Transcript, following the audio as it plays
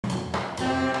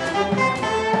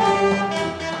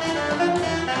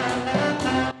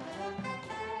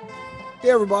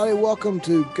everybody, welcome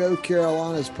to Go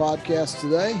Carolinas podcast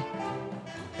today.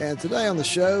 And today on the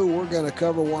show, we're going to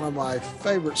cover one of my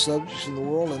favorite subjects in the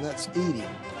world, and that's eating.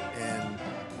 And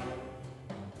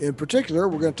in particular,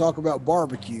 we're going to talk about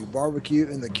barbecue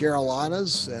in the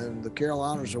Carolinas, and the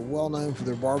Carolinas are well known for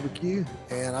their barbecue.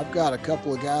 And I've got a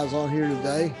couple of guys on here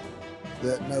today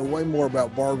that know way more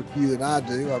about barbecue than I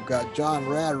do. I've got John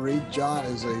Ratterree. John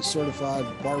is a certified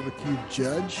barbecue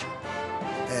judge,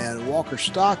 and Walker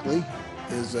Stockley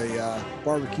is a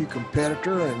barbecue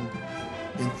competitor and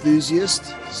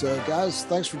enthusiast. So guys,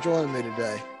 thanks for joining me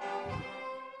today.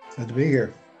 Good to be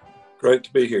here. Great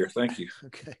to be here. Thank you.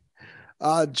 Okay.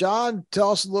 John,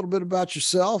 tell us a little bit about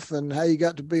yourself and how you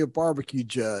got to be a barbecue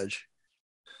judge.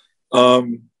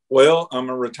 Well, I'm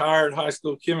a retired high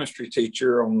school chemistry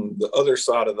teacher on the other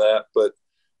side of that, but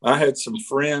I had some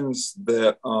friends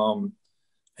that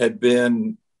had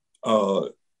been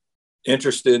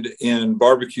interested in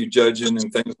barbecue judging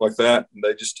and things like that. And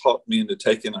they just talked me into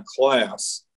taking a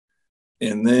class.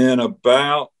 And then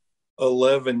about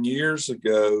 11 years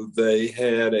ago, they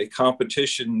had a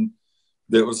competition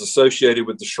that was associated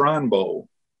with the Shrine Bowl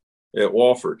at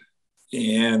Wofford.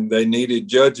 And they needed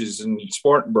judges in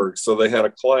Spartanburg. So they had a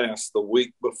class the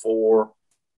week before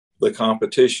the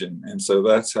competition. And so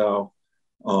that's how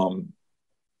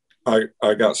I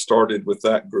got started with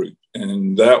that group.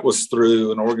 And that was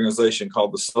through an organization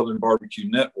called the Southern Barbecue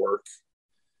Network,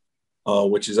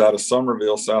 which is out of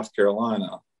Summerville, South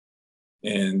Carolina.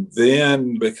 And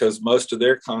then because most of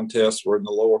their contests were in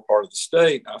the lower part of the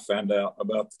state, I found out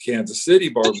about the Kansas City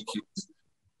Barbecue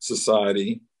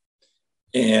Society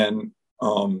and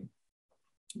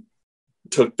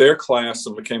took their class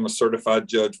and became a certified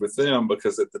judge with them,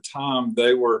 because at the time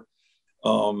they were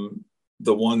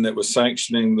the one that was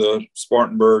sanctioning the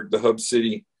Spartanburg, the Hub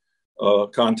City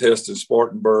contest in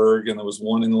Spartanburg, and there was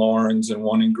one in Lawrence and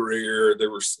one in Greer.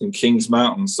 There was in Kings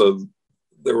Mountain, so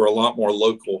there were a lot more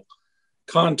local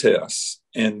contests.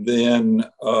 And then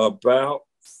about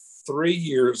 3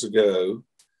 years ago,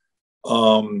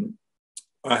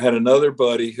 I had another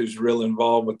buddy who's real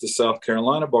involved with the South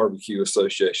Carolina Barbecue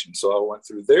Association. So I went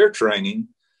through their training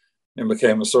and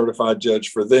became a certified judge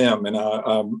for them. And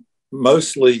I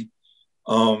mostly,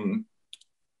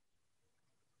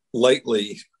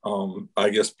 lately, I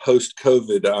guess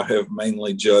post-COVID, I have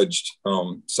mainly judged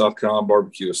South Carolina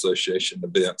Barbecue Association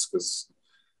events because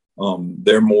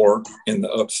they're more in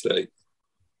the upstate.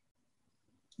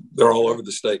 They're all over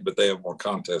the state, but they have more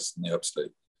contests in the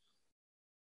upstate.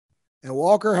 And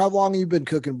Walker, how long have you been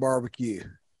cooking barbecue?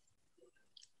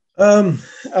 I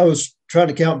was trying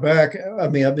to count back. I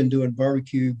mean, I've been doing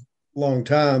barbecue a long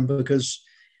time because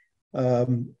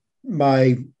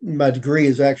my degree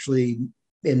is actually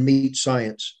in meat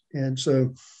science. And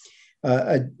so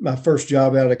my first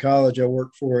job out of college, I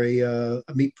worked for a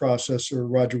meat processor,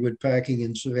 Roger Wood Packing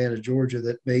in Savannah, Georgia,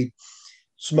 that made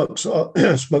smoked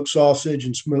sausage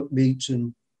and smoked meats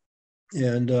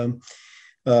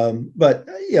but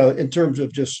you know, in terms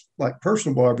of just like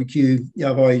personal barbecue, you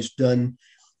know, I've always done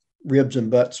ribs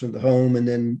and butts from the home, and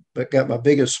then but got my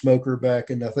biggest smoker back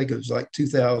in, I think it was like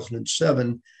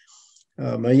 2007.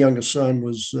 My youngest son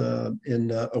was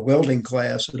in a welding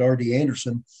class at R.D.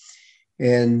 Anderson,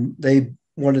 and they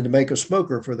wanted to make a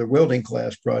smoker for their welding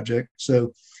class project.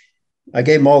 So I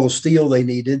gave them all the steel they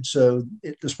needed. So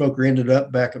the smoker ended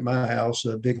up back at my house,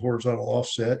 a big horizontal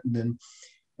offset, and then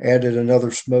added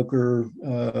another smoker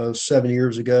 7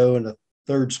 years ago and a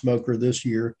third smoker this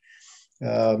year.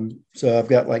 So I've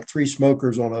got like 3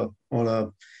 smokers on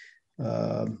a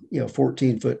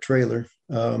 14-foot trailer.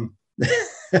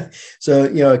 So,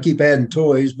 you know, I keep adding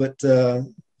toys, but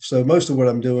so most of what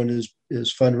I'm doing is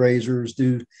fundraisers,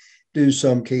 do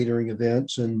some catering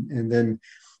events, and then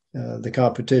the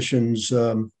competitions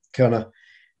kind of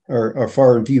are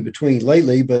far and few between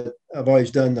lately, but I've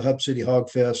always done the Hub City Hog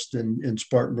Fest in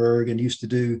Spartanburg, and used to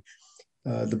do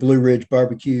the Blue Ridge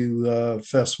Barbecue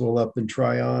Festival up in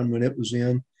Tryon when it was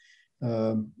in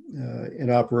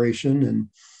operation,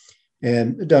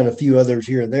 and done a few others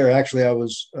here and there. Actually, I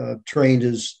was trained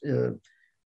as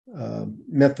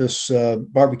Memphis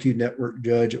Barbecue Network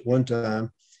judge at one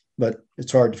time, but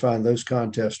it's hard to find those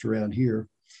contests around here.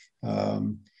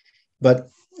 But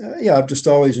yeah, I've just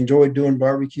always enjoyed doing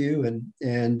barbecue,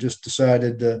 and just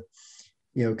decided to,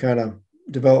 you know, kind of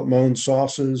develop my own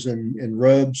sauces and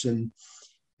rubs and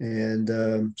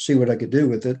see what I could do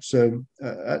with it. So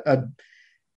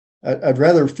I'd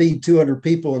rather feed 200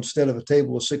 people instead of a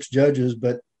table of 6 judges,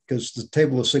 but because the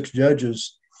table of 6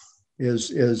 judges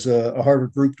is a harder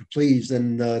group to please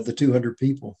than the 200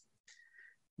 people.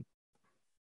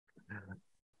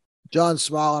 John's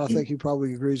smiling. I think he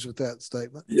probably agrees with that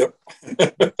statement. Yep.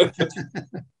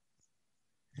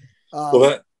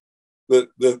 Well,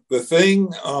 the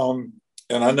thing,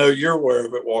 and I know you're aware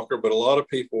of it, Walker, but a lot of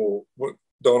people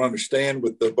don't understand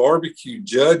with the barbecue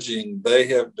judging, they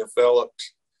have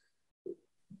developed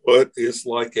what is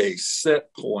like a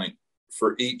set point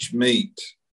for each meat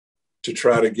to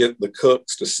try to get the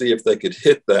cooks to see if they could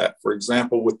hit that. For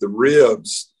example, with the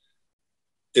ribs,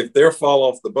 if they're fall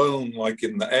off the bone, like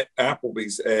in the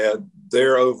Applebee's ad,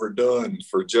 they're overdone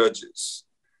for judges.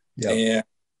 Yeah.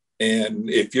 And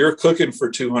if you're cooking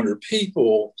for 200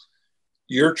 people,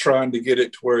 you're trying to get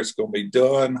it to where it's going to be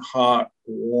done, hot,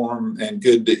 warm, and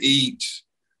good to eat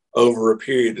over a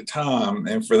period of time.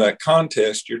 And for that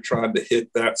contest, you're trying to hit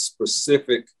that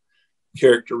specific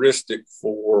characteristic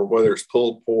for whether it's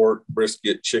pulled pork,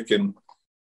 brisket, chicken,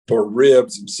 or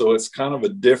ribs. And so it's kind of a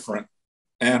different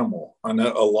animal. I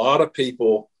know a lot of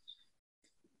people,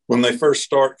 when they first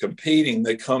start competing,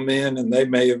 they come in and they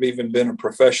may have even been a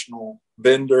professional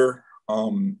vendor.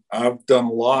 I've done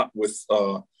a lot with,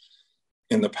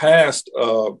 in the past,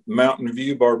 Mountain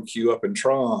View Barbecue up in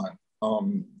Tron.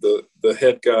 The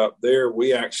head guy up there,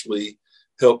 we actually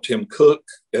helped him cook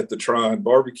at the Tron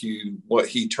Barbecue what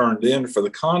he turned in for the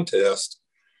contest,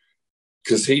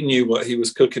 because he knew what he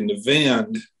was cooking to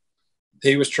vend.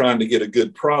 He was trying to get a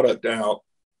good product out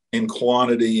in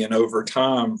quantity and over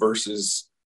time versus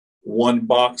one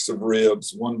box of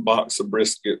ribs, one box of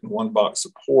brisket, and one box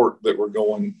of pork that were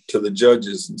going to the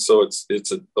judges. And so it's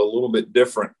a little bit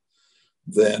different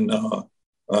than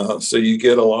so you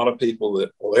get a lot of people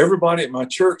that, well, everybody at my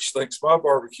church thinks my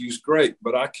barbecue is great,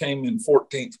 but I came in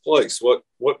 14th place.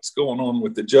 What's going on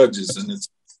with the judges? And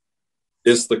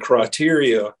it's the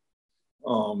criteria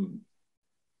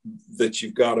that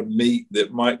you've got to meet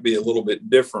that might be a little bit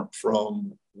different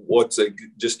from what's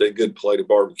just a good plate of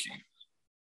barbecue.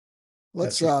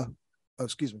 Let's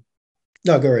excuse me.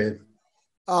 No, go ahead.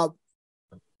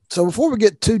 So before we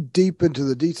get too deep into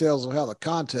the details of how the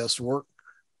contests work,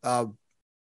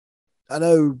 I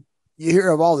know you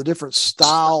hear of all the different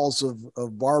styles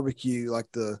of barbecue, like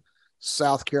the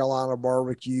South Carolina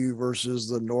barbecue versus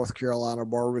the North Carolina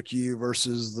barbecue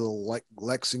versus the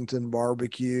Lexington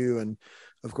barbecue. And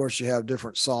of course you have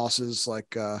different sauces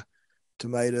like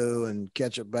tomato and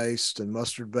ketchup based and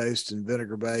mustard based and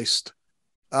vinegar based.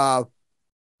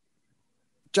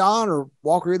 John or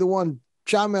Walker, either one,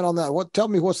 chime in on that. Tell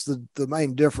me what's the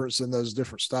main difference in those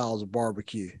different styles of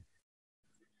barbecue?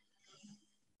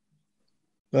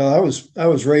 Well, I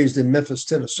was raised in Memphis,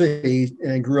 Tennessee,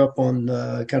 and grew up on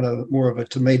kind of more of a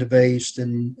tomato based,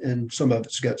 and some of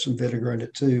it's got some vinegar in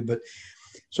it too. But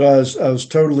so I was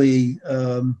totally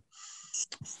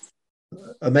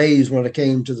amazed when I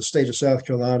came to the state of South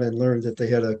Carolina and learned that they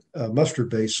had a mustard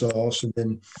based sauce, and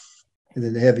then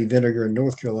the heavy vinegar in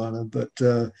North Carolina. But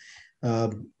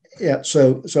yeah,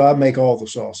 so I make all the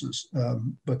sauces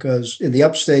because in the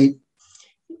upstate,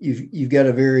 you've got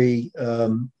a very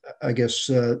I guess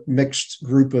mixed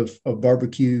group of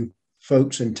barbecue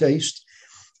folks and taste,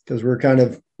 because we're kind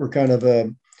of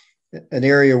an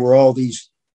area where all these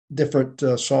different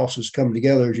sauces come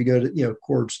together. As you go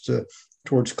to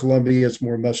towards Columbia, it's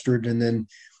more mustard, and then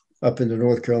up into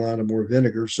North Carolina, more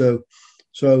vinegar. So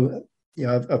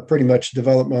I've pretty much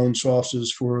developed my own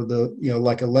sauces for the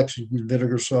like a Lexington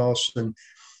vinegar sauce, and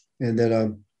then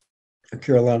a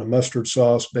Carolina mustard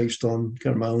sauce based on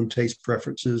kind of my own taste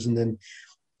preferences, and then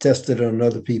tested it on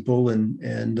other people, and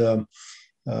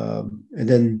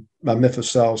then my Memphis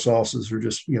style sauces are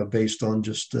just based on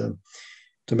just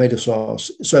tomato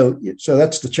sauce. So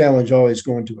that's the challenge always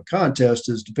going to a contest,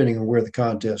 is depending on where the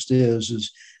contest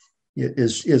is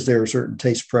there a certain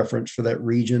taste preference for that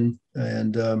region,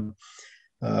 and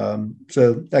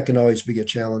so that can always be a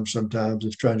challenge sometimes,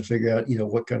 is trying to figure out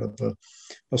what kind of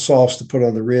a sauce to put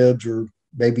on the ribs, or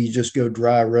maybe you just go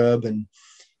dry rub and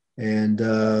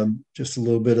just a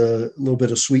little bit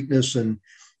of sweetness, and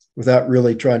without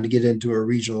really trying to get into a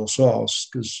regional sauce,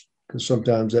 because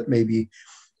sometimes that maybe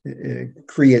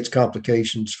creates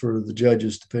complications for the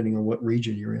judges depending on what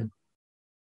region you're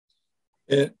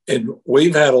in. And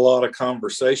we've had a lot of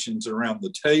conversations around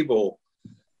the table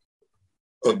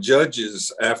of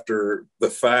judges after the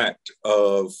fact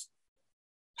of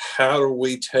how do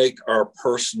we take our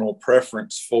personal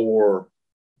preference for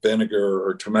vinegar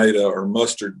or tomato or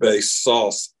mustard based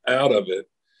sauce out of it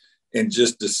and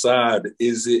just decide,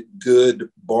 is it good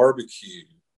barbecue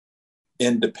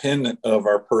independent of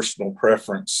our personal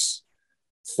preference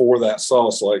for that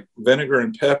sauce? Like vinegar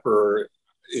and pepper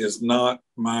is not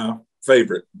my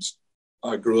favorite.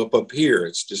 I grew up here.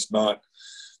 It's just not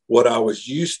what I was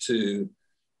used to.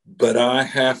 but I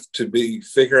have to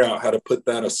figure out how to put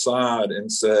that aside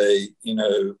and say,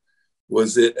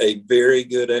 was it a very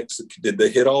good execution? Did they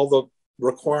hit all the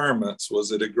requirements?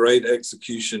 Was it a great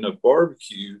execution of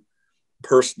barbecue,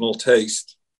 personal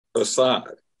taste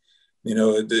aside?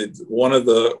 One of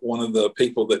the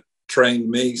people that trained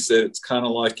me said it's kind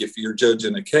of like if you're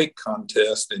judging a cake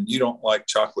contest and you don't like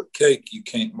chocolate cake, you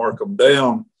can't mark them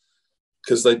down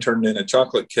because they turned in a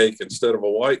chocolate cake instead of a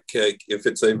white cake if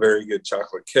it's a very good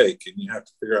chocolate cake. And you have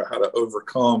to figure out how to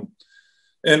overcome.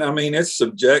 And I mean, it's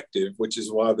subjective, which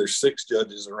is why there's 6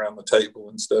 judges around the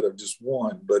table instead of just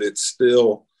one. But it's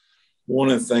still one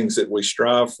of the things that we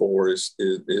strive for is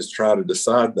try to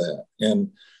decide that.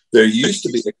 And there used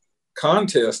to be a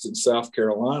contest in South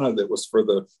Carolina that was for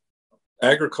the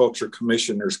Agriculture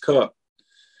Commissioner's Cup.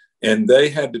 And they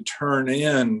had to turn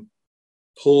in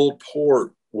pulled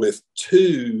pork with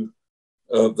 2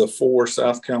 of the 4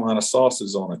 South Carolina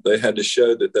sauces on it. They had to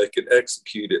show that they could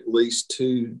execute at least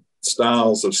 2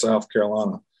 styles of South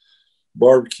Carolina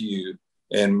barbecue.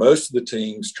 And most of the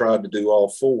teams tried to do all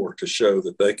 4 to show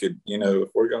that they could, if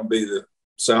we're going to be the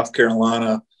South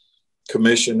Carolina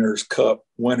Commissioner's Cup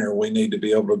winner, we need to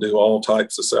be able to do all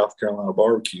types of South Carolina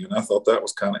barbecue. And I thought that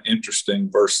was kind of interesting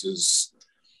versus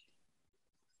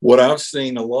what I've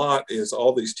seen a lot is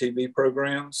all these TV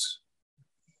programs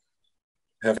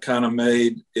have kind of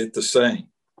made it the same.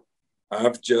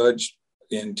 I've judged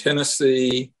in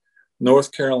Tennessee,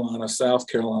 North Carolina, South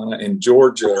Carolina, and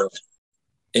Georgia.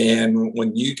 And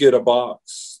when you get a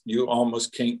box, you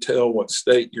almost can't tell what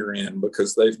state you're in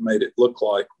because they've made it look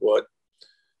like what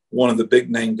one of the big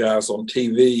name guys on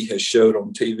TV has showed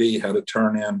on TV how to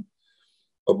turn in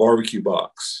a barbecue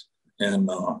box. And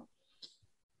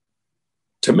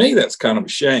to me, that's kind of a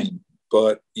shame.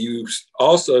 But you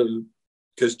also,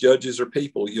 because judges are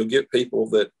people, you'll get people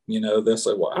that, they'll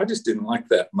say, well, I just didn't like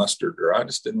that mustard, or I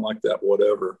just didn't like that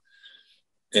whatever.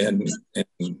 And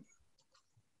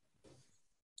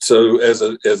so as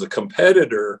a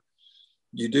competitor,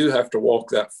 you do have to walk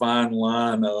that fine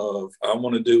line of I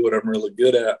want to do what I'm really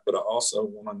good at, but I also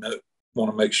want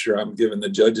to make sure I'm giving the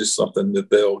judges something that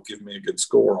they'll give me a good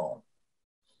score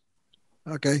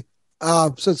on. Okay.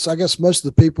 Since I guess most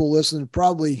of the people listening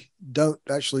probably don't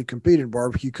actually compete in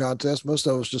barbecue contests, most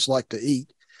of us just like to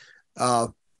eat.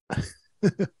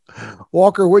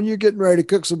 Walker, when you're getting ready to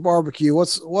cook some barbecue,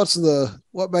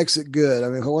 what makes it good? I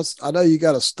mean, I know you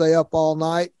got to stay up all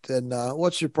night, and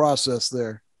what's your process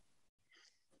there?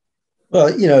 Well,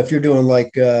 if you're doing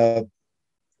like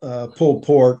pulled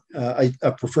pork, I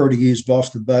prefer to use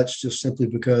Boston butts just simply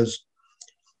because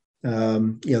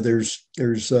there's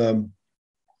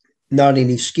not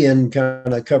any skin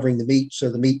kind of covering the meat, so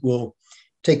the meat will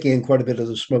take in quite a bit of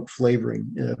the smoked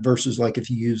flavoring versus like if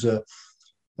you use a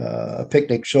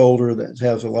picnic shoulder that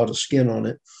has a lot of skin on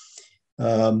it.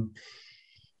 And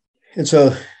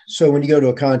so when you go to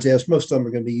a contest, most of them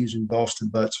are going to be using Boston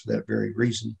butts for that very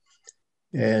reason.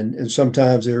 And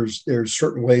sometimes there's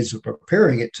certain ways of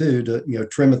preparing it too, to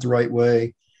trim it the right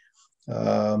way.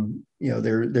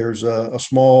 There's a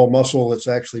small muscle that's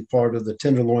actually part of the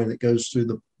tenderloin that goes through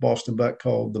the Boston butt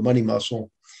called the money muscle,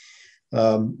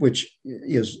 which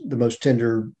is the most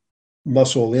tender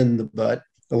muscle in the butt.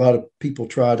 A lot of people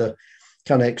try to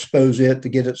kind of expose it to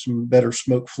get it some better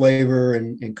smoke flavor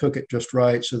and cook it just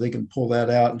right so they can pull that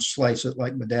out and slice it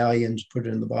like medallions, put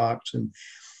it in the box.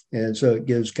 And so it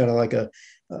gives kind of like a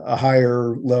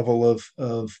higher level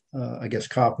of I guess,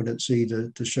 competency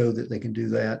to show that they can do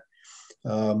that.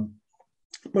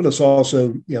 But it's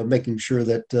also, making sure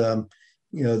that,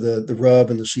 the rub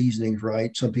and the seasoning's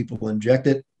right. Some people will inject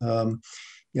it. I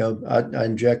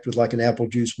inject with like an apple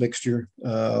juice mixture.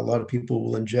 A lot of people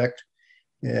will inject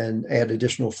and add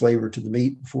additional flavor to the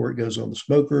meat before it goes on the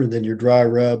smoker. And then your dry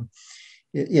rub,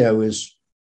 is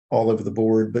all over the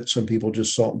board, but some people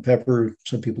just salt and pepper.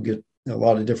 Some people get a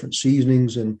lot of different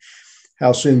seasonings, and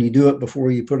how soon you do it before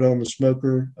you put it on the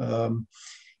smoker.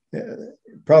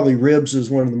 Probably ribs is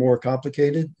one of the more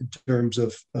complicated in terms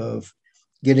of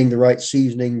getting the right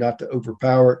seasoning, not to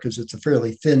overpower it because it's a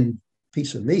fairly thin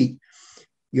piece of meat.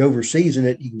 You over season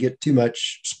it, you can get too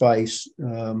much spice,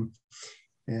 and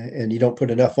you don't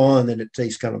put enough on, then it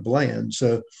tastes kind of bland.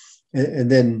 So, and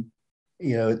then,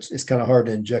 it's kind of hard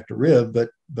to inject a rib,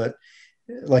 but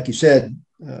like you said,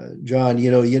 John,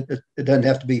 it doesn't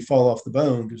have to be fall off the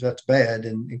bone because that's bad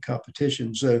in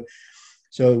competition. So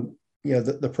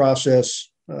the process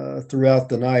throughout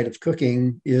the night of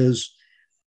cooking is,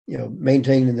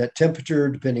 maintaining that temperature,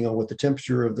 depending on what the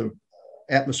temperature of the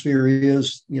atmosphere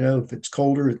is. If it's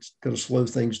colder, it's going to slow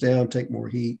things down, take more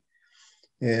heat.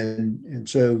 And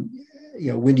so,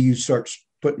 when do you start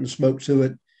putting smoke to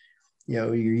it?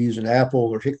 you're using apple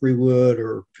or hickory wood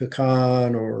or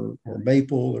pecan or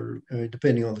maple, or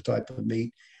depending on the type of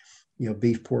meat,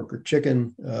 beef, pork, or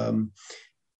chicken.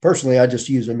 Personally, I just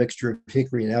use a mixture of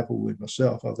hickory and applewood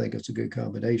myself. I think it's a good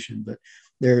combination, but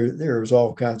there's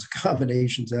all kinds of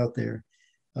combinations out there.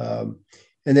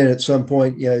 And then at some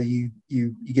point, you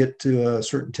get to a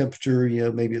certain temperature,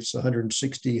 maybe it's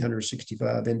 160,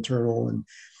 165 internal,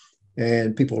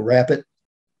 and people wrap it,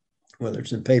 whether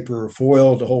it's in paper or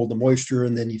foil, to hold the moisture,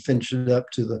 and then you finish it up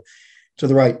to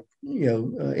the right,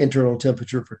 internal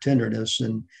temperature for tenderness.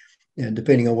 And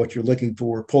depending on what you're looking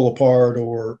for, pull apart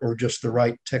or just the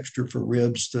right texture for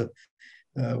ribs to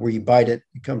where you bite it,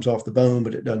 it comes off the bone,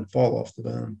 but it doesn't fall off the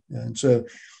bone. And so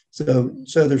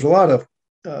there's a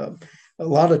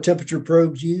lot of temperature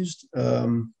probes used.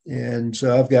 And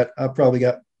so I've probably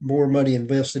got more money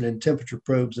invested in temperature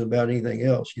probes than about anything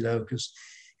else, because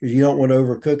you don't want to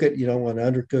overcook it, you don't want to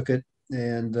undercook it,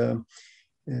 and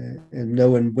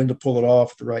knowing when to pull it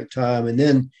off at the right time. And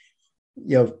then,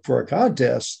 for a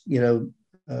contest,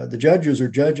 the judges are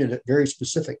judging at very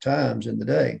specific times in the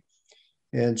day.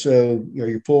 And so,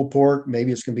 your pulled pork,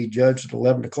 maybe it's going to be judged at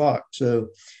 11 o'clock. So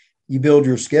you build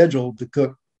your schedule to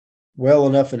cook well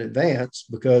enough in advance,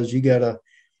 because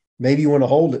maybe you want to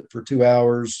hold it for 2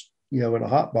 hours, in a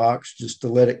hot box, just to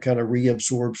let it kind of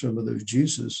reabsorb some of those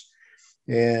juices,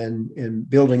 and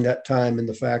building that time in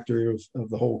the factor of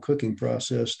the whole cooking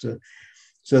process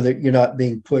so that you're not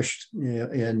being pushed,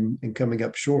 and coming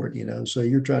up short, so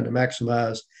you're trying to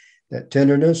maximize that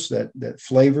tenderness, that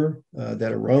flavor,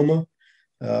 that aroma,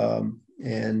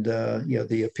 and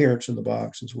the appearance in the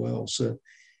box as well. So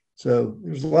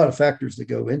there's a lot of factors that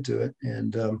go into it.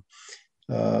 And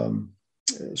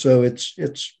so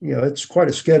it's quite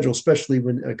a schedule, especially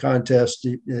when a contest,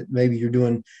 maybe you're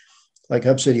doing like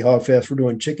Hub City Hog Fest, we're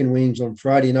doing chicken wings on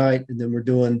Friday night, and then we're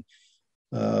doing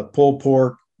pulled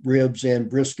pork, ribs, and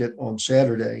brisket on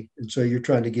Saturday. And so you're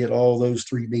trying to get all those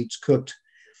three meats cooked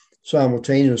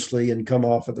simultaneously and come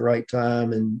off at the right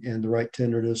time and the right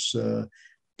tenderness to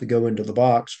go into the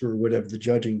box for whatever the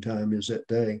judging time is that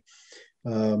day.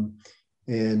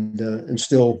 And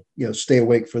still, stay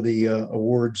awake for the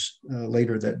awards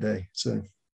later that day. So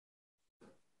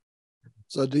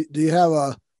do you have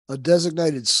a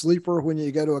designated sleeper when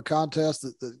you go to a contest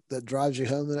that drives you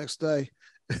home the next day?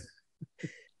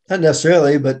 Not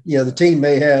necessarily, but the team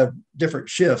may have different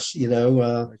shifts.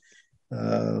 Throughout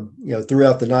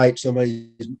the night,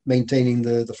 somebody's maintaining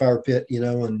the fire pit.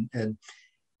 And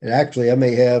actually, I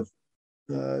may have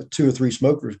 2 or 3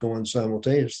 smokers going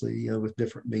simultaneously, with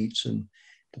different meats, and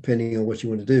depending on what you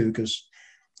want to do, because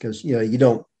you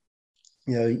don't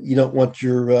want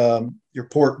your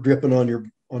pork dripping on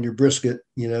your brisket,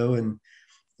 and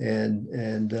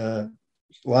a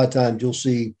lot of times you'll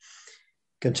see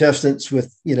contestants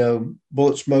with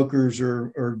bullet smokers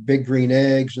or big green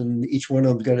eggs, and each one of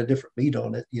them's got a different meat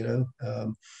on it,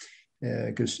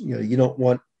 because you don't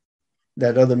want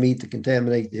that other meat to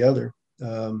contaminate the other,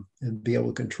 and be able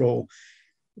to control.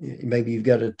 Maybe you've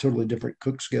got a totally different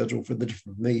cook schedule for the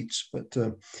different meats, but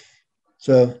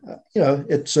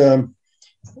it's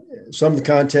some of the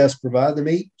contests provide the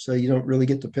meat, so you don't really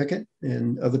get to pick it,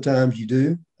 and other times you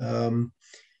do.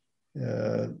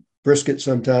 Brisket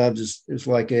sometimes is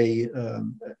like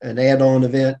an add-on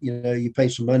event. You pay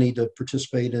some money to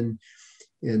participate in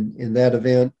that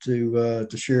event to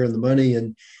share in the money,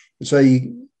 and so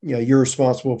you're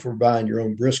responsible for buying your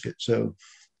own brisket. So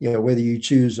whether you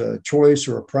choose a choice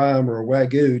or a prime or a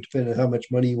wagyu, depending on how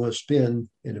much money you want to spend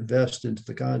and invest into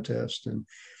the contest, and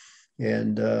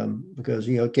because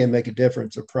it can make a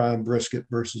difference. A prime brisket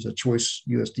versus a choice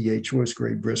USDA choice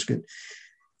grade brisket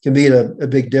can be a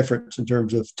big difference in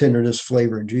terms of tenderness,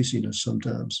 flavor, and juiciness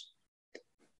sometimes.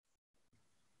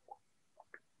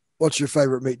 What's your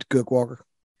favorite meat to cook, Walker?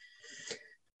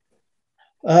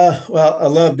 Well, I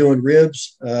love doing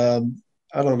ribs. I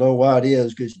don't know why it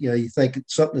is, because you think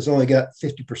it's something that's only got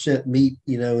 50% meat,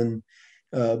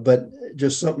 but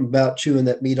just something about chewing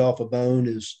that meat off a bone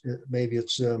is maybe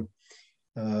it's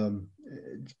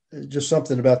just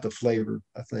something about the flavor,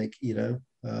 I think. I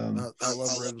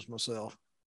love ribs myself.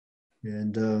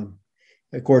 And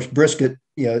of course, brisket.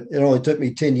 It only took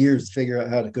me 10 years to figure out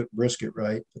how to cook brisket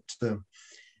right. But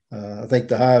I think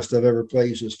the highest I've ever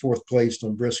placed is 4th place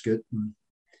on brisket. And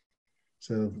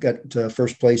so got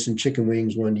first place in chicken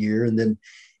wings one year, and then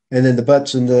the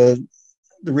butts and the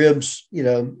ribs,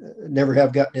 never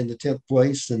have gotten into 10th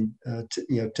place, and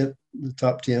the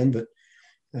top 10. But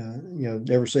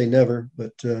never say never.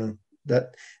 But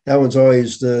that one's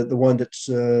always the one that's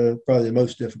probably the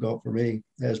most difficult for me,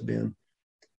 has been.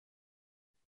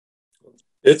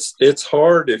 It's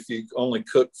hard if you only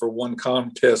cook for one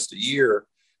contest a year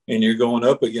and you're going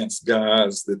up against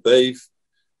guys that they've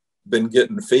been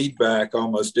getting feedback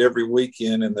almost every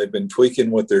weekend and they've been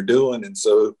tweaking what they're doing. And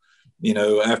so,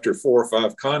 after 4 or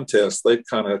 5 contests, they've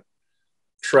kind of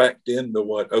tracked into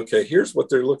okay, here's what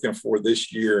they're looking for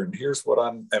this year. And here's what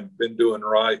I've been doing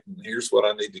right. And here's what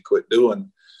I need to quit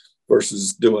doing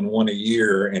versus doing one a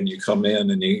year. And you come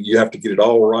in and you have to get it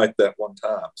all right that one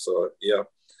time. So, yeah.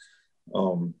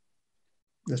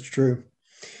 That's true.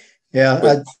 Yeah.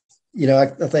 But,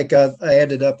 I think I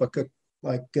added up, I cooked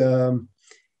like over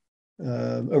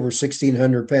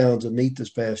 1,600 pounds of meat this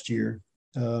past year.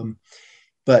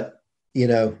 But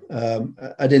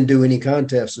I didn't do any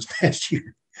contests this past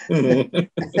year.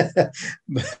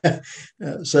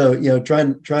 So,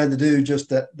 trying to do just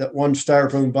that one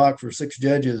styrofoam box for 6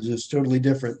 judges is totally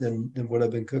different than what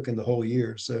I've been cooking the whole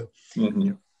year. So,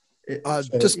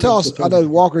 just tell us, I know,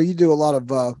 Walker, you do a lot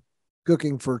of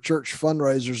cooking for church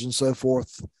fundraisers and so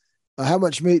forth. How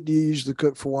much meat do you usually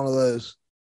cook for one of those?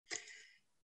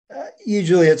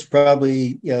 Usually it's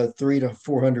probably 300 to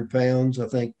 400 pounds. I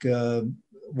think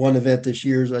one event this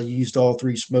year I used all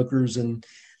 3 smokers and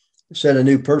set a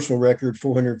new personal record,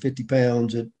 450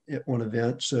 pounds at one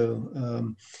event.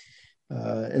 So,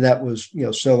 and that was,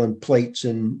 selling plates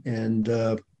and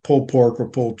pulled pork or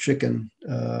pulled chicken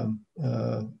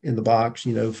in the box,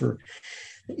 for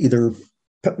either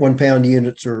 1 pound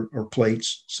units or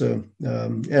plates. So,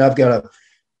 and I've got a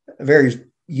very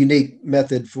unique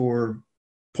method for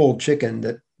pulled chicken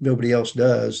that nobody else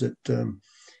does. That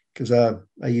because I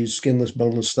use skinless,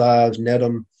 boneless thighs, net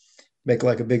them, make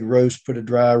like a big roast, put a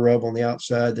dry rub on the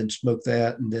outside, then smoke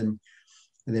that, and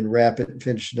then wrap it and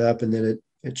finish it up, and then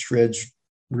it shreds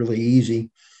really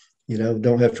easy.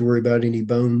 Don't have to worry about any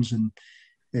bones, and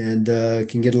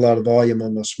can get a lot of volume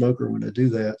on my smoker when I do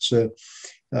that. So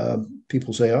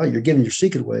people say, "Oh, you're giving your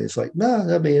secret away." It's like,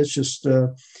 no, I mean, it's just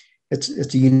it's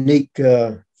a unique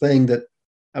thing that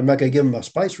I'm not going to give them a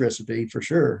spice recipe for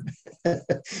sure.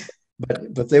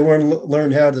 But they want to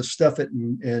learn how to stuff it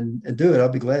and do it. I'll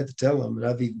be glad to tell them. And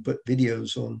I've even put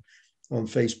videos on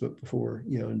Facebook before,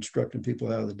 instructing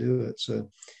people how to do it. So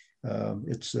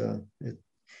it's a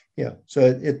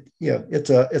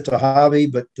hobby,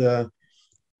 but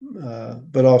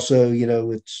also,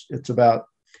 it's about,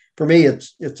 for me,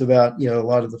 it's about, a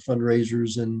lot of the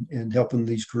fundraisers and helping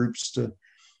these groups to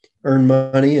earn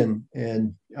money.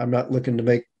 And I'm not looking to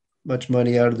make much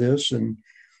money out of this. And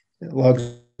as long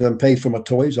as I'm paid for my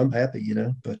toys, I'm happy,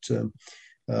 but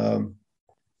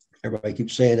everybody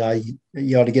keeps saying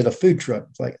you ought to get a food truck.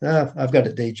 It's like, I've got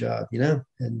a day job,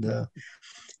 and I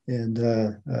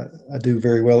do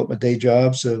very well at my day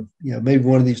job. So, maybe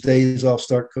one of these days I'll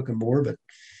start cooking more,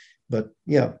 but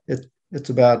yeah, it's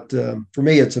about, for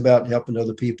me, it's about helping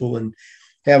other people and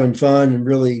having fun and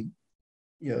really,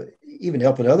 even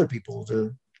helping other people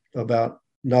about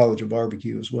knowledge of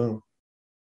barbecue as well.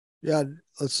 Yeah,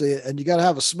 let's see. And you got to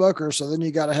have a smoker. So then you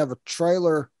got to have a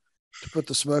trailer to put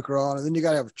the smoker on. And then you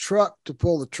got to have a truck to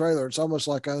pull the trailer. It's almost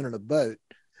like owning a boat.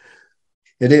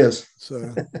 It is.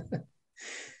 So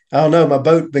I don't know. My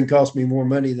boat been cost me more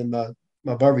money than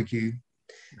my barbecue.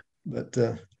 But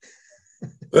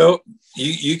well,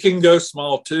 you can go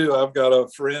small too. I've got a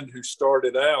friend who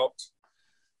started out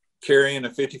carrying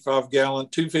two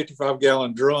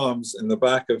 55-gallon drums in the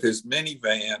back of his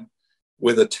minivan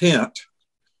with a tent,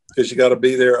 because you got to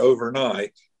be there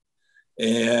overnight.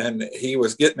 And he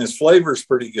was getting his flavors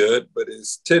pretty good, but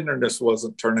his tenderness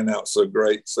wasn't turning out so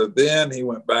great. So then he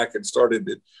went back and started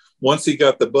it. Once he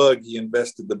got the bug, he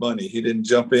invested the money. He didn't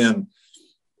jump in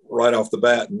right off the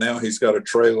bat. And now he's got a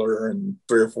trailer and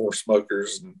 3 or 4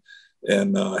 smokers.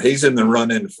 And he's in the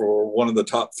run-in for one of the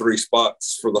top 3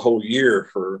 spots for the whole year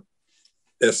for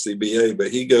SCBA. But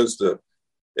he goes to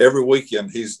every weekend,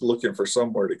 he's looking for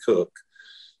somewhere to cook.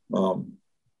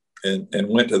 And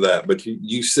went to that. But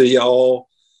you see all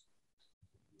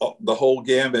the whole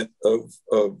gamut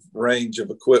of range of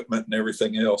equipment and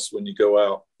everything else when you go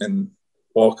out and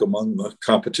walk among the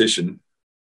competition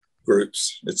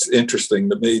groups. It's interesting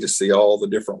to me to see all the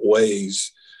different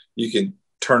ways you can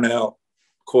turn out,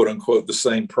 quote unquote, the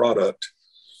same product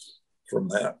from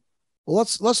that. Well,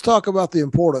 let's talk about the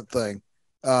important thing,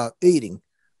 eating.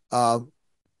 Now,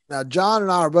 John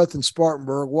and I are both in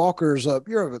Spartanburg. Walker's up.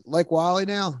 You're at Lake Wiley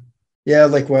now? Yeah,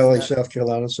 Lake Wiley, South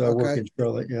Carolina. So I work in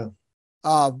Charlotte. Yeah.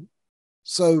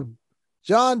 So,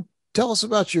 John, tell us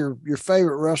about your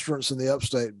favorite restaurants in the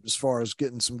upstate as far as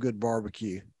getting some good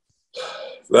barbecue.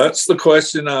 That's the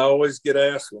question I always get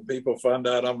asked when people find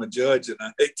out I'm a judge, and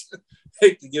I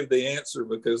hate to give the answer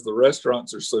because the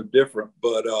restaurants are so different.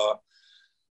 But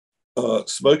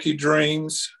Smoky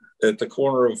Dreams at the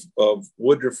corner of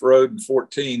Woodruff Road and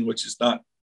 14, which is not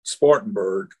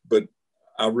Spartanburg, but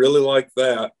I really like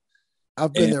that.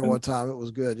 I've been there one time. It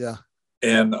was good. Yeah.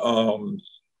 And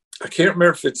I can't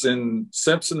remember if it's in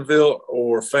Simpsonville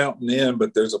or Fountain Inn,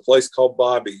 but there's a place called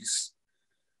Bobby's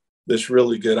that's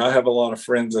really good. I have a lot of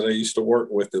friends that I used to work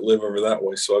with that live over that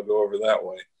way, so I go over that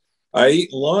way. I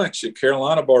eat lunch at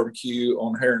Carolina Barbecue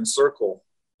on Heron Circle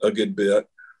a good bit,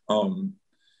 and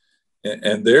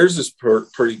theirs is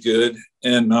pretty good.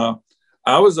 And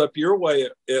I was up your way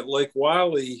at Lake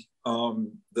Wiley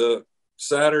the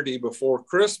Saturday before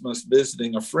Christmas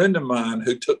visiting a friend of mine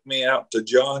who took me out to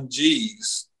John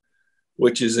G's,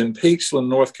 which is in Peachland,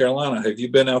 North Carolina. Have you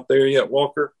been out there yet,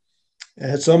 Walker?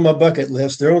 It's on my bucket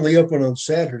list. They're only open on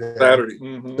Saturday.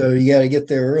 Mm-hmm. So you got to get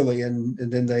there early, and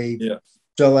then they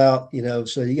sell out,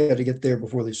 so you got to get there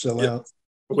before they sell out.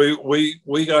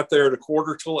 We got there at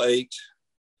 7:45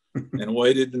 and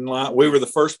waited in line. We were the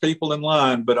first people in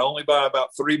line, but only by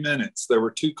about 3 minutes. There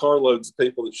were 2 carloads of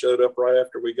people that showed up right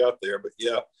after we got there. But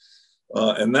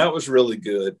and that was really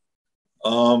good.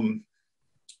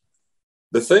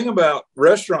 The thing about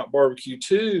restaurant barbecue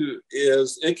too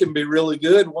is it can be really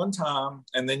good one time,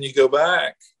 and then you go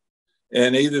back,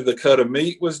 and either the cut of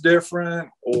meat was different,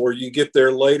 or you get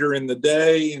there later in the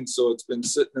day, and so it's been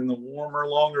sitting in the warmer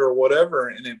longer or whatever,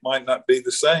 and it might not be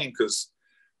the same because,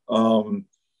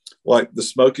 like the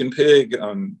Smoking Pig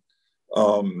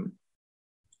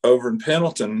over in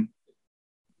Pendleton,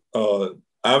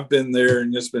 I've been there,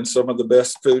 and it's been some of the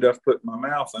best food I've put in my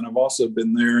mouth. And I've also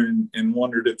been there and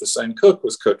wondered if the same cook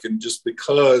was cooking, just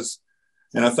because.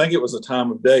 And I think it was a time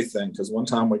of day thing, because one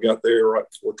time we got there right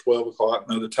before 12 o'clock.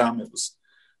 Another time it was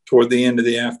toward the end of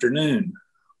the afternoon.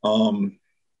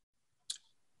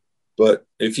 But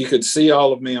if you could see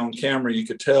all of me on camera, you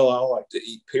could tell I like to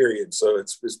eat, period. So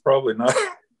it's probably not,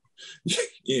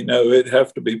 it'd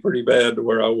have to be pretty bad to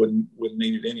where I wouldn't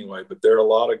eat it anyway. But there are a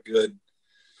lot of good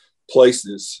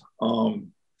places.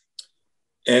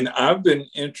 And I've been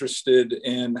interested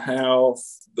in how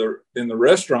in the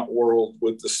restaurant world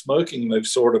with the smoking, they've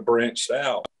sort of branched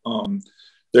out.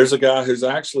 There's a guy who's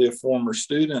actually a former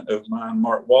student of mine,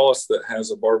 Mark Wallace, that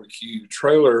has a barbecue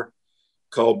trailer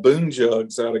called Boone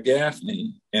Jugs out of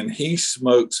Gaffney, and he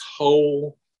smokes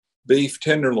whole beef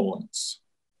tenderloins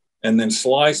and then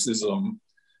slices them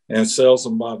and sells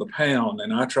them by the pound.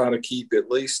 And I try to keep at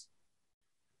least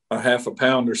a half a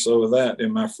pound or so of that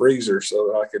in my freezer so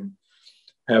that I can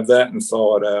have that and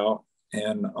thaw it out.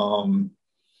 And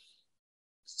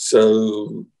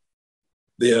so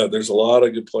there's a lot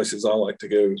of good places I like to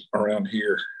go around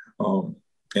here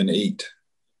and eat.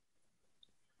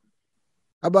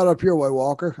 How about up your way,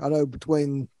 Walker? I know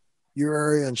between your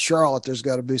area and Charlotte, there's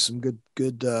got to be some good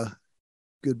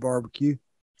barbecue.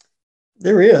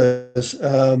 There is.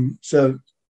 So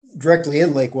directly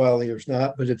in Lake Wiley, there's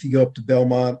not. But if you go up to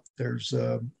Belmont, there's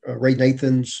Ray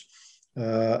Nathan's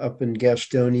up in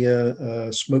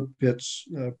Gastonia, Smoke Pits,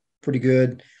 pretty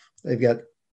good. They've got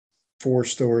 4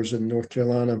 stores in North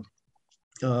Carolina.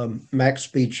 Max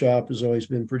Speed Shop has always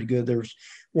been pretty good. There's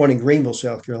one in Greenville,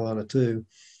 South Carolina, too.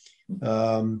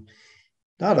 Not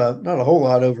a whole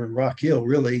lot over in Rock Hill,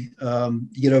 really. You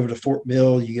get over to Fort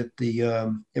Mill, you get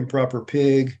the Improper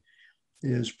Pig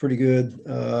is pretty good.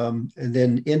 And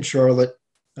then in Charlotte,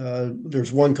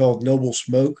 there's one called Noble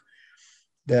Smoke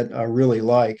that I really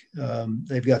like.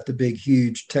 They've got the big,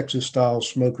 huge Texas style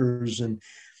smokers and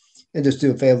just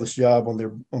do a fabulous job on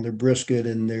their brisket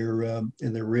and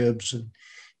their ribs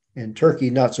and turkey.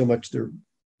 Not so much their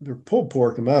pulled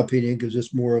pork, in my opinion, because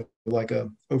it's more like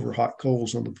over hot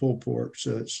coals on the pulled pork.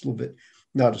 So it's a little bit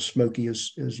not as smoky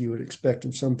as you would expect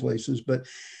in some places. But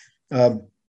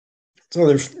so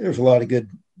there's a lot of good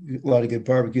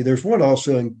barbecue. There's one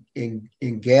also in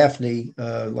Gaffney,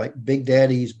 like Big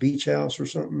Daddy's Beach House or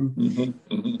something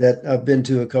that I've been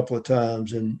to a couple of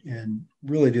times and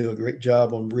really do a great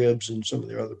job on ribs and some of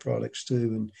their other products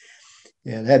too.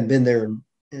 And hadn't been there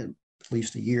in at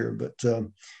least a year, but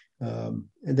and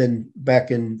then back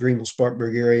in Greenville,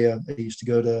 Spartanburg area, I used to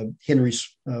go to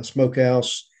Henry's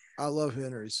Smokehouse. I love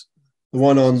Henry's. The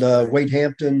one on Wade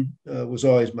Hampton was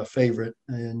always my favorite,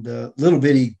 and little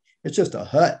bitty. It's just a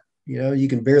hut, you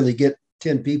can barely get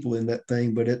 10 people in that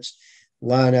thing, but it's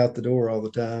line out the door all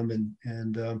the time.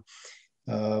 And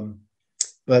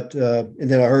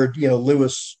then I heard,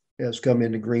 Lewis has come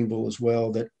into Greenville as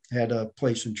well, that had a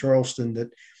place in Charleston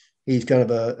that he's kind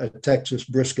of a Texas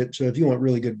brisket. So if you want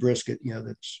really good brisket,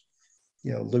 that's,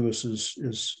 Lewis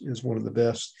is one of the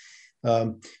best.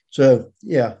 So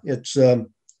yeah, it's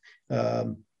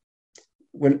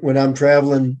when I'm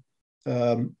traveling,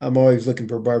 I'm always looking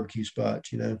for barbecue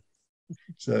spots,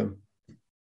 So,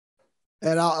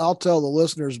 and I'll tell the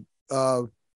listeners,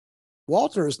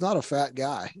 Walter is not a fat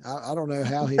guy. I don't know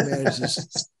how he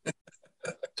manages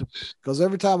because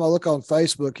every time I look on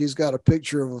Facebook, he's got a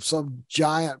picture of some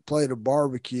giant plate of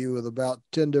barbecue with about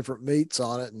 10 different meats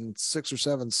on it and 6 or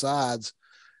 7 sides.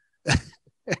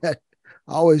 I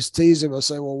always tease him. I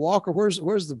say, well, Walker,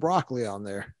 where's the broccoli on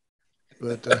there?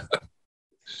 But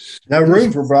no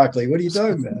room for broccoli. What are you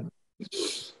talking about?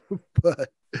 But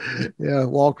yeah,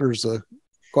 Walker's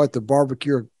quite the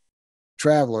barbecue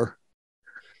traveler.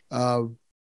 You're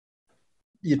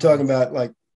talking about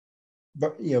like,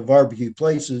 barbecue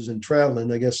places and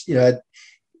traveling. I guess,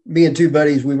 me and 2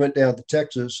 buddies, we went down to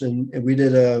Texas and we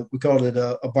did we called it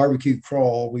a barbecue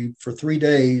crawl. For 3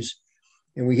 days,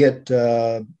 and we hit,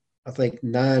 I think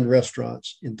 9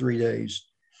 restaurants in 3 days,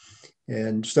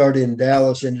 and started in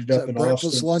Dallas, ended up in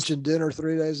breakfast, Austin. lunch, and dinner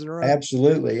 3 days in a row.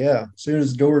 Absolutely. Yeah. As soon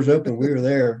as the doors open, we were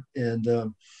there.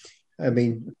 And,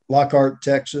 Lockhart,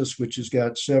 Texas, which has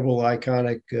got several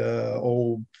iconic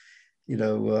old,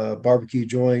 barbecue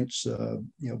joints,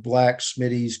 Black,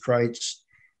 Smitty's, Kreitz.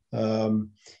 And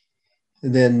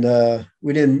then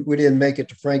we didn't make it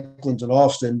to Franklin's in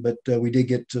Austin, but we did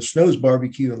get to Snow's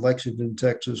Barbecue in Lexington,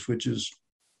 Texas, which has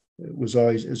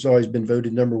always been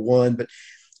voted number 1. But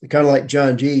kind of like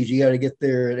John G's, you got to get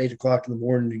there at 8:00 in the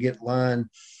morning to get in line.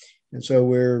 And so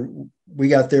we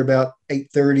got there about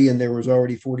 8:30, and there was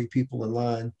already 40 people in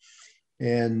line.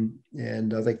 And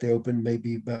I think they opened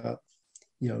maybe about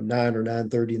 9 or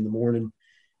 9:30 in the morning,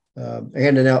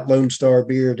 handing out Lone Star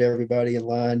beer to everybody in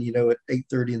line, at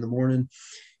 8:30 in the morning.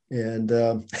 And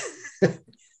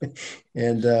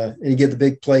and you get the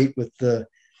big plate with the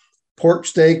pork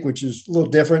steak, which is a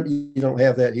little different. You don't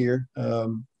have that here,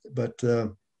 but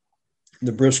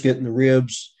the brisket and the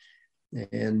ribs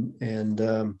and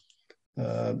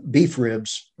beef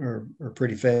ribs are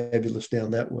pretty fabulous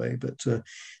down that way. But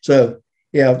so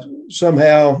yeah,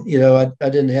 somehow, I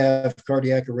didn't have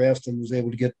cardiac arrest and was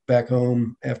able to get back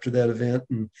home after that event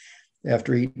and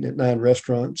after eating at 9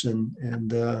 restaurants.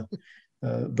 But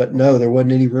no, there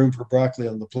wasn't any room for broccoli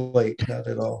on the plate, not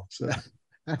at all. So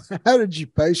how did you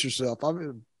pace yourself? I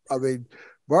mean,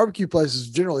 barbecue places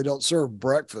generally don't serve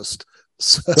breakfast.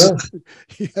 So well,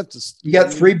 you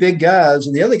got 3 big guys,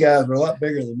 and the other guys were a lot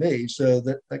bigger than me. So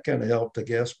that kind of helped, I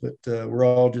guess. But we're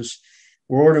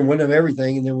ordering one of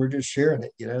everything, and then we're just sharing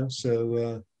it,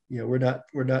 So, we're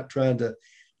not trying to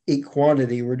eat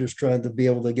quantity. We're just trying to be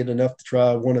able to get enough to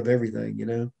try one of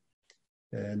everything,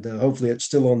 and hopefully it's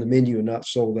still on the menu and not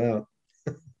sold out.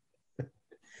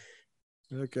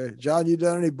 Okay. John, you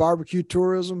done any barbecue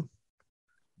tourism?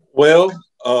 Well,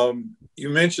 you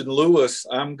mentioned Lewis.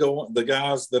 The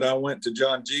guys that I went to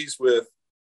John G's with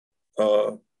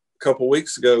a couple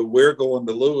weeks ago, we're going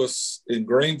to Lewis in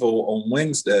Greenville on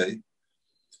Wednesday.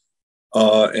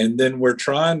 And then we're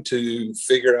trying to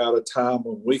figure out a time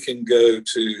when we can go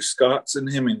to Scott's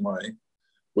and Hemingway,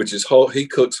 which is he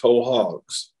cooks whole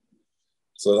hogs.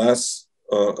 So that's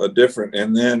a different,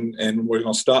 and we're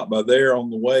going to stop by there on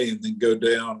the way and then go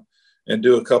down and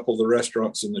do a couple of the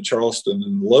restaurants in the Charleston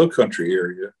and Low Country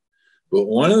area. But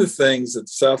one of the things that the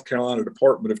South Carolina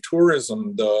Department of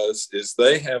Tourism does is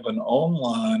they have an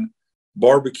online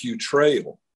barbecue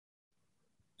trail.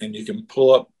 And you can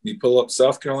pull up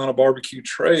South Carolina Barbecue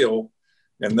Trail,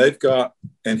 and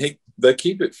they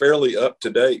keep it fairly up to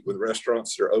date with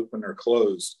restaurants that are open or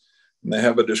closed. And they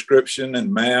have a description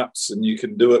and maps, and you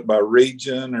can do it by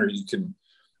region, or you can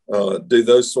do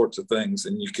those sorts of things,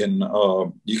 and you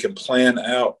can plan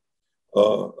out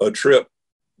a trip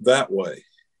that way.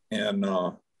 And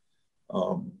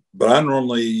but I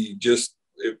normally just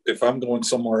if I'm going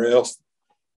somewhere else,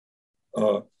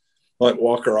 like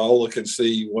Walker, I'll look and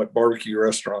see what barbecue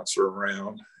restaurants are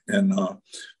around. And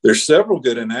there's several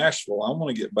good in Asheville. I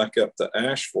want to get back up to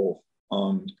Asheville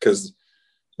because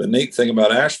the neat thing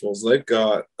about Asheville is they've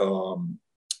got a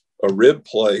rib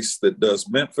place that does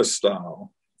Memphis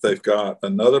style. They've got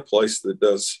another place that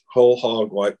does whole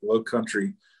hog, like Low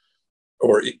Country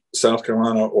or South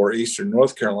Carolina or Eastern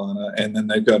North Carolina. And then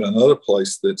they've got another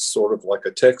place that's sort of like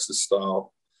a Texas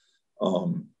style.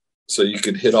 So you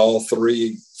could hit all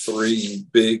three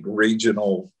big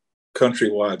regional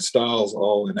countrywide styles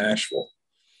all in Asheville.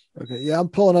 Okay. Yeah. I'm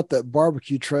pulling up that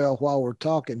barbecue trail while we're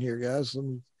talking here, guys.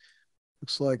 And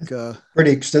looks like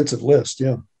pretty extensive list.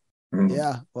 Yeah. Mm-hmm.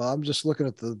 Yeah. Well, I'm just looking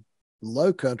at the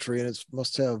Low Country, and it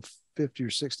must have 50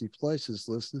 or 60 places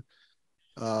listed.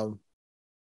 Let's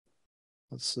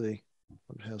see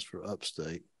what it has for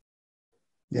upstate.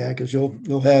 Yeah, because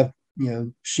you'll have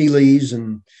Sheely's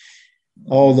and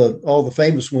all the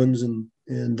famous ones, and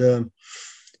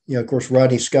of course,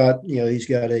 Rodney Scott, he's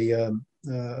got a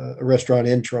restaurant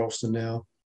in Charleston now.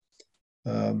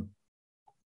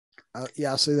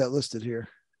 Yeah, I see that listed here.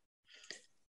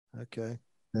 Okay.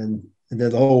 And then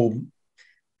the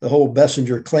whole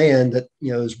Bessinger clan that,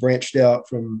 is branched out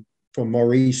from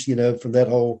Maurice, from that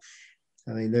whole,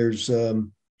 I mean, there's,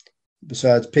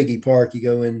 besides Piggy Park, you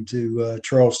go into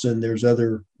Charleston, there's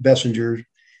other Bessinger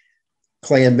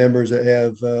clan members that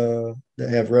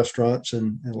have restaurants,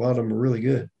 and a lot of them are really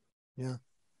good. Yeah.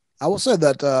 I will say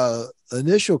that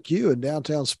Initial Q in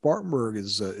downtown Spartanburg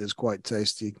is quite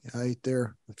tasty. I ate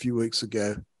there a few weeks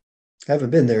ago. I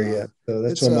haven't been there yet, so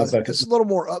that's on my bucket. It's a little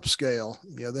more upscale.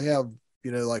 They have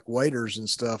like waiters and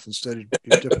stuff instead of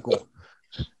your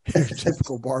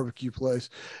typical barbecue place.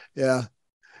 Yeah,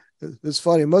 it's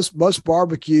funny. Most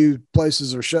barbecue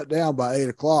places are shut down by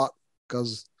 8:00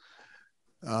 because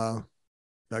I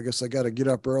guess they got to get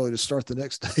up early to start the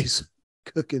next day's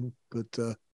cooking.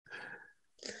 But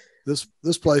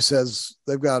this place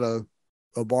they've got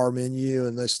a bar menu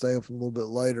and they stay open a little bit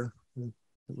later.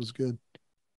 It was good.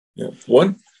 Yeah.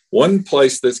 One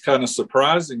place that's kind of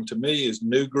surprising to me is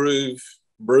New Groove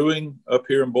Brewing up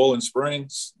here in Boiling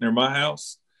Springs near my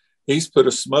house. He's put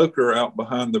a smoker out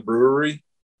behind the brewery,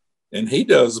 and he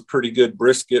does a pretty good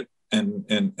brisket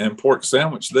and pork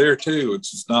sandwich there too.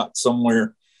 It's just not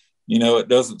somewhere, it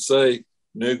doesn't say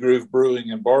New Groove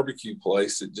Brewing and Barbecue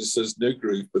Place. It just says New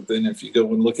Groove. But then if you go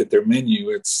and look at their menu,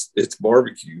 it's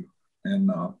barbecue,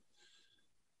 and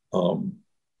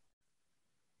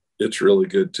it's really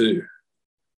good too.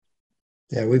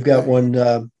 Yeah, we've got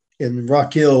one in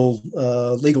Rock Hill,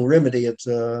 Legal Remedy. It's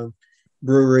a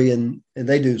brewery, and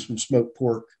they do some smoked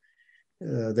pork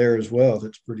there as well.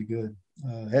 That's pretty good.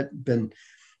 Hadn't been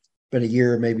a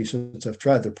year maybe since I've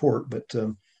tried their pork, but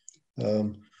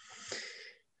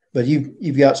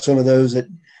you've got some of those that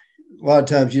a lot of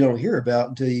times you don't hear about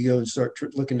until you go and start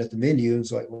looking at the menu. And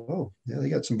it's like, whoa, yeah, they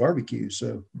got some barbecue.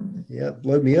 So yeah,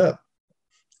 load me up.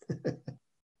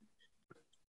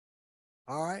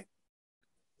 All right.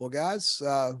 Well, guys,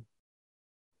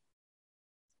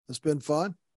 it's been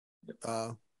fun.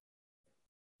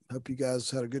 Hope you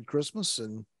guys had a good Christmas,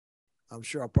 and I'm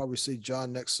sure I'll probably see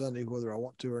John next Sunday, whether I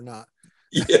want to or not.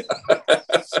 Yeah.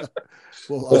 So,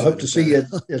 we'll hope to see you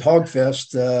at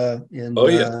Hogfest in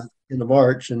the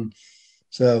March, and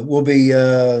so we'll be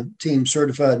team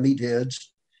certified meatheads,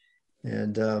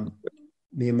 and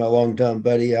me and my longtime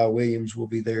buddy Al Williams will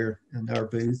be there in our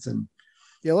booth. And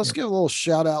yeah, let's give a little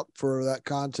shout out for that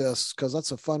contest, because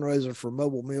that's a fundraiser for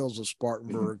Mobile Meals of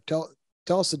Spartanburg. Mm-hmm.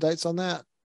 Tell us the dates on that.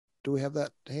 Do we have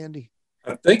that handy?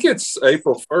 I think it's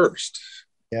April 1st.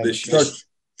 Yeah, it starts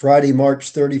Friday,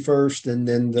 March 31st, and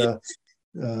then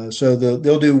so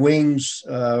they'll do wings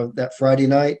that Friday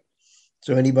night.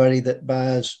 So anybody that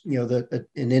buys, an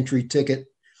entry ticket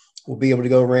will be able to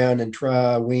go around and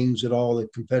try wings at all the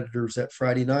competitors that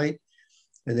Friday night.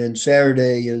 And then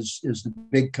Saturday is the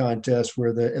big contest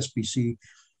where the SBC,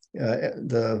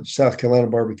 the South Carolina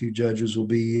barbecue judges, will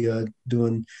be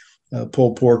doing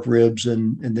pulled pork ribs,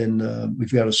 and then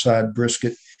we've got a side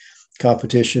brisket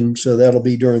competition. So that'll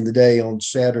be during the day on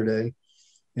Saturday.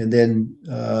 And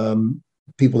then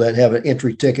people that have an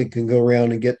entry ticket can go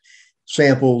around and get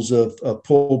samples of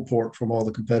pulled pork from all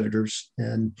the competitors.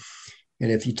 And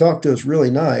if you talk to us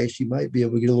really nice, you might be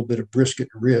able to get a little bit of brisket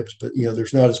and ribs, but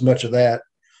there's not as much of that.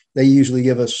 They usually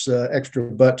give us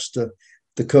extra butts to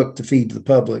cook to feed to the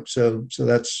public. So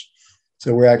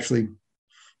we're actually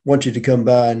want you to come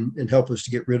by and help us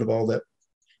to get rid of all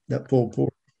that pulled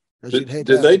pork. You'd hate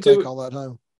to have to take all that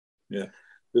home. Yeah.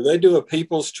 Do they do a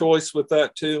people's choice with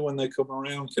that too when they come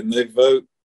around? Can they vote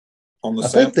on the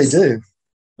samples? I think they do.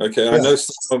 Okay. Yeah.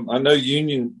 I know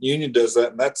Union does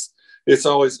that, and it's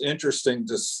always interesting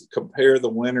to compare the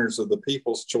winners of the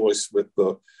people's choice with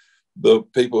the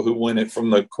people who win it from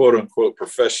the quote unquote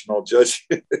professional judges.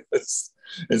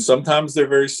 And sometimes they're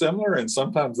very similar, and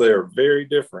sometimes they are very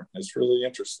different. It's really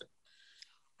interesting.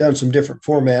 Done some different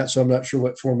formats, so I'm not sure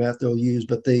what format they'll use,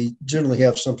 but they generally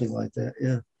have something like that.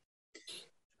 Yeah.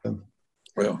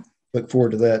 Well, look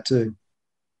forward to that too.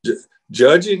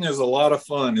 Judging is a lot of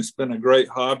fun. It's been a great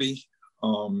hobby,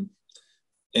 and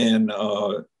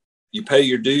you pay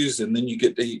your dues, and then you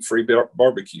get to eat free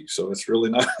barbecue. So it's really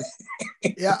nice.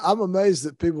 Yeah, I'm amazed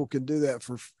that people can do that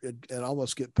and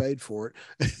almost get paid for it.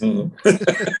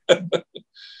 Mm-hmm.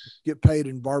 Get paid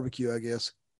in barbecue, I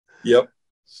guess. Yep.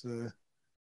 So,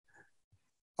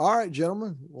 all right,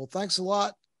 gentlemen. Well, thanks a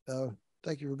lot.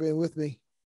 Thank you for being with me.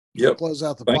 Yep. We'll close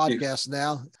out the Thank podcast you.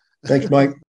 now. Thanks,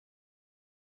 Mike.